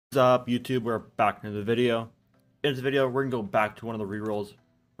What's up, YouTube? We're back into the video. In this video, we're gonna go back to one of the rerolls.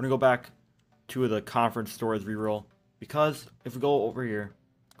 We're gonna go back to the conference stories reroll because if we go over here,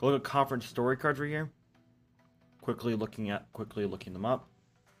 go look at conference story cards right here. Quickly looking them up.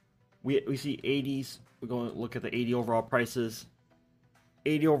 We see 80s. We go look at the 80 overall prices.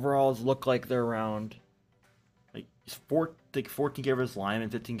 80 overalls look like they're around like 14K for his line and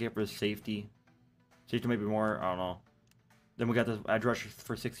 15K for his safety. Safety maybe more. I don't know. Then we got this edge rusher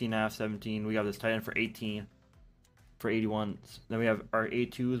for 16.5, 17. We got this tight end for 18, for 81. Then we have our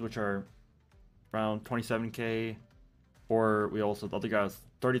A2s, which are around 27K. Or we also, the other guys,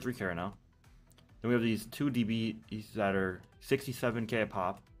 33K right now. Then we have these two DBs that are 67K a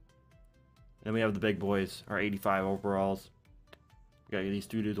pop. Then we have the big boys, our 85 overalls. We got these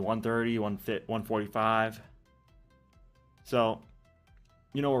two dudes, 130, 145. So,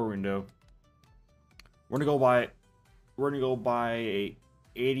 you know what we're gonna do. We're gonna go buy a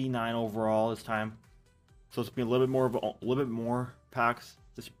 89 overall this time. So it's gonna be a little bit more packs.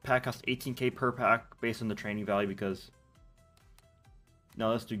 This pack costs 18K per pack based on the training value because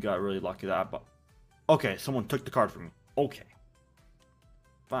no, this dude got really lucky that. But okay, someone took the card from me. Okay,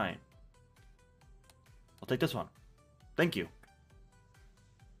 fine. I'll take this one. Thank you.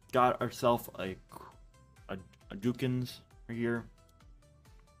 Got ourselves a Dukins right here,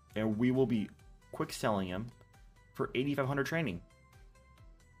 and we will be quick selling him for 8,500 training.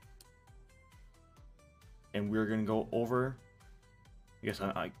 And we're gonna go over. I guess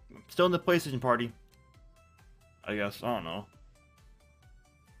I'm still in the PlayStation party. I guess I don't know.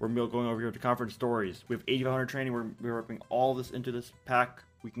 We're going over here to conference stories. We have 8,500 training. We're ripping all this into this pack.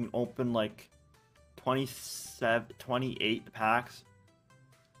 We can open like 28 packs.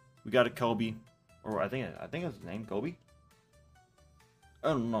 We got a Kobe, or I think it's his name, Kobe.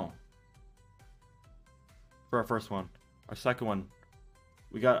 I don't know. For our first one. Our second one,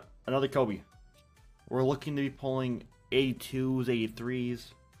 we got another Kobe. We're looking to be pulling 82s,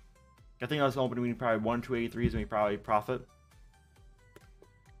 83s. I think I was hoping we need probably 1 2 83s and we probably profit.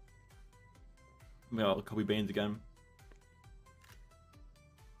 We got Kobe Baines again.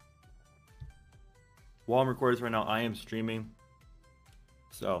 While I'm recording this right now, I am streaming.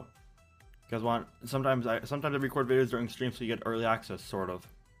 So, you guys want sometimes I record videos during stream so you get early access, sort of.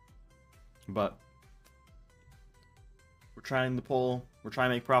 But we're trying to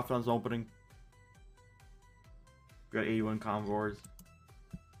make profit on this opening. We got 81 convoys.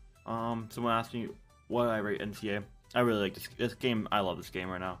 Someone asked me what I rate NCA. I really like this game. I love this game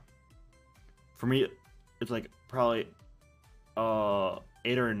right now. For me, it's like probably 8 or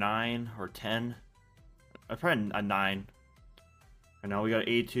 9 or 10. Probably a 9. Right now we got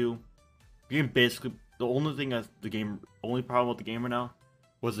 82. The game basically, the only problem with the game right now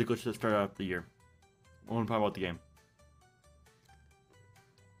was the glitch that started out the year. Only problem about the game.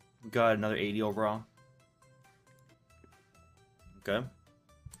 We got another 80 overall. Okay.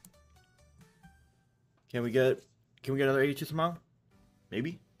 Can we get another 82 somehow?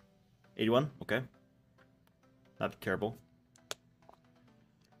 Maybe? 81? Okay. Not terrible.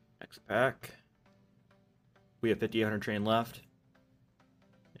 Next pack. We have 5,800 train left.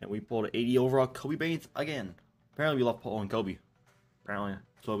 And we pulled an 80 overall Kobe Baines again. Apparently we love pulling Kobe. Apparently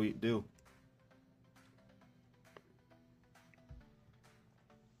that's what we do.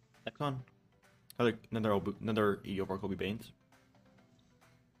 Next one. Another 80 overall Kobe Baines.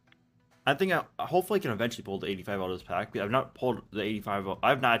 I think hopefully I can eventually pull the 85 out of this pack. I've not pulled the 85.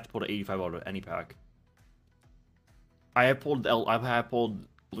 I've not pulled an 85 out of any pack. I have pulled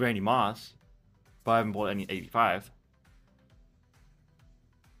Randy Moss, but I haven't pulled any 85.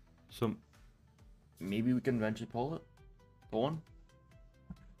 So maybe we can eventually pull one.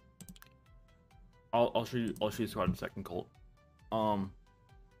 I'll show you the squad in a second, Colt.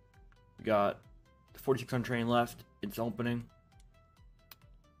 We got 4600 train left. It's opening.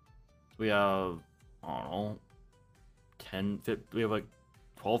 We have, I don't know, we have like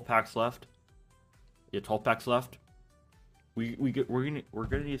 12 packs left. Yeah, 12 packs left. We're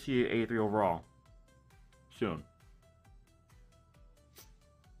gonna need to see an 83 overall soon.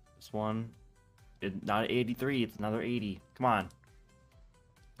 This one, it's not an 83, it's another 80. Come on.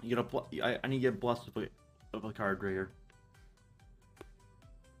 You gotta I need to get blessed with a card right here.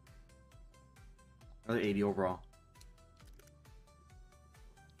 Another 80 overall.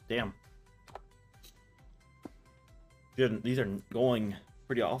 Damn. Good. These are going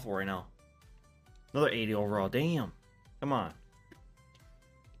pretty awful right now. Another 80 overall. Damn. Come on.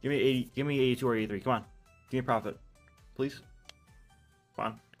 Give me 80. Give me 82 or 83. Come on. Give me a profit, please. Come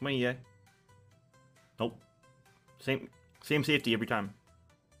on. Come on, EA. Nope. Same safety every time.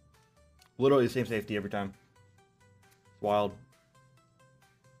 Literally the same safety every time. Wild.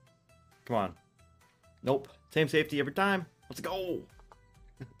 Come on. Nope. Same safety every time. Let's go.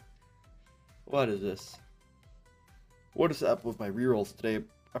 What is this? What is up with my rerolls today?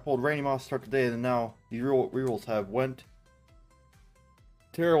 I pulled Randy Moss to start today, and now these rerolls have went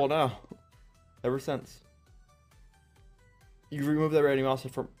terrible now. Ever since. You removed that Randy Moss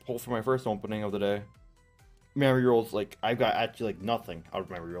pull for my first opening of the day. My rerolls, like, I've got actually like nothing out of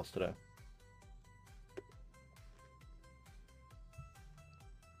my rerolls today.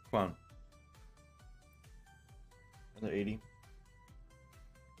 Come on. Another 80.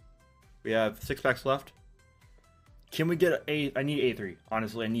 We have 6 packs left. Can we get a? I need A3.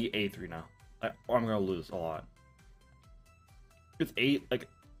 Honestly, I need A3 now. I'm gonna lose a lot. It's 8. Like,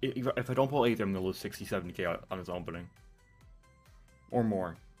 if I don't pull A3, I'm gonna lose 60, 70k on his opening, or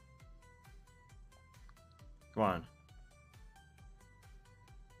more. Come on.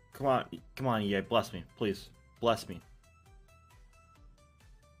 Come on. Come on, EA. Bless me, please. Bless me.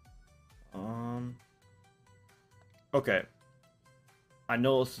 Okay. I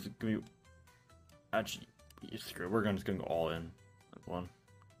know this is gonna be. Actually, screw it. We're just gonna go all in. One.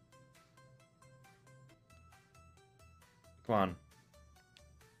 Come on.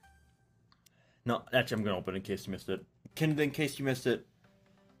 No, actually, I'm gonna open in case you missed it. In case you missed it,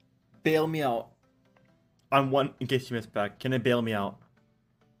 bail me out. On one, in case you missed back. Can it bail me out?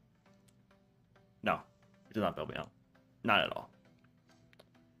 No, it does not bail me out. Not at all.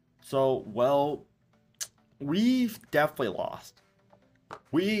 So, well, we've definitely lost.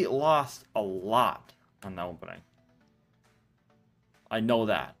 We lost a lot on that opening. I know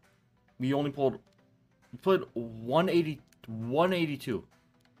that. We only pulled 182.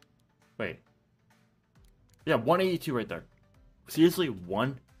 Wait. Yeah, 182 right there. Seriously,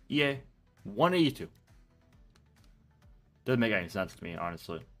 EA? 182. Doesn't make any sense to me,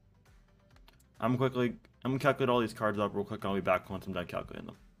 honestly. I'm gonna calculate all these cards up real quick, and I'll be back once I'm done calculating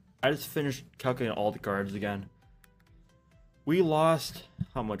them. I just finished calculating all the cards again. We lost,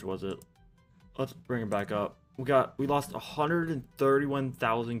 how much was it? Let's bring it back up. We lost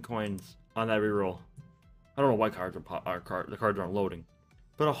 131,000 coins on that reroll. I don't know why the cards aren't loading,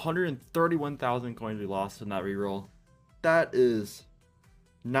 but 131,000 coins we lost in that reroll. That was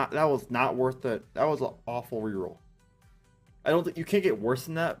not worth it. That was an awful reroll. I don't think you can't get worse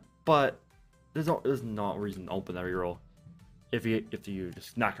than that, but there's no reason to open that reroll if you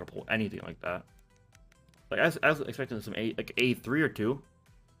just not gonna pull anything like that. Like I was expecting some A3 or 2.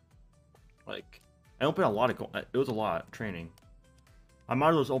 Like I opened a lot of it was a lot of training. I might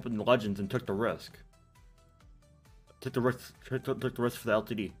as well just opened the legends and took the risk. Took the risk for the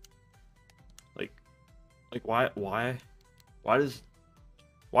LTD. Like why does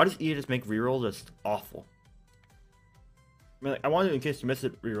EA just make rerolls just awful? I mean, like, I wanted, in case you missed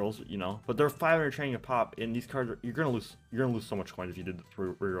it, rerolls, you know, but they're 500 training a pop, and these cards you're gonna lose so much coins if you did the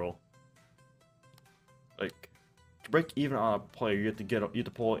reroll. Like, to break even on a player, you have to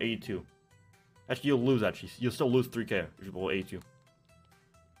pull 82. Actually, you'll still lose 3k if you pull 82.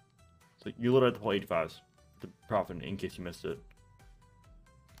 So you literally have to pull 85s to profit in case you missed it,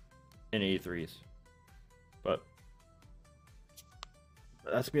 and 83s. But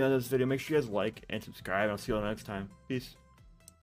that's gonna be on this video. Make sure you guys like and subscribe, and I'll see you all next time. Peace.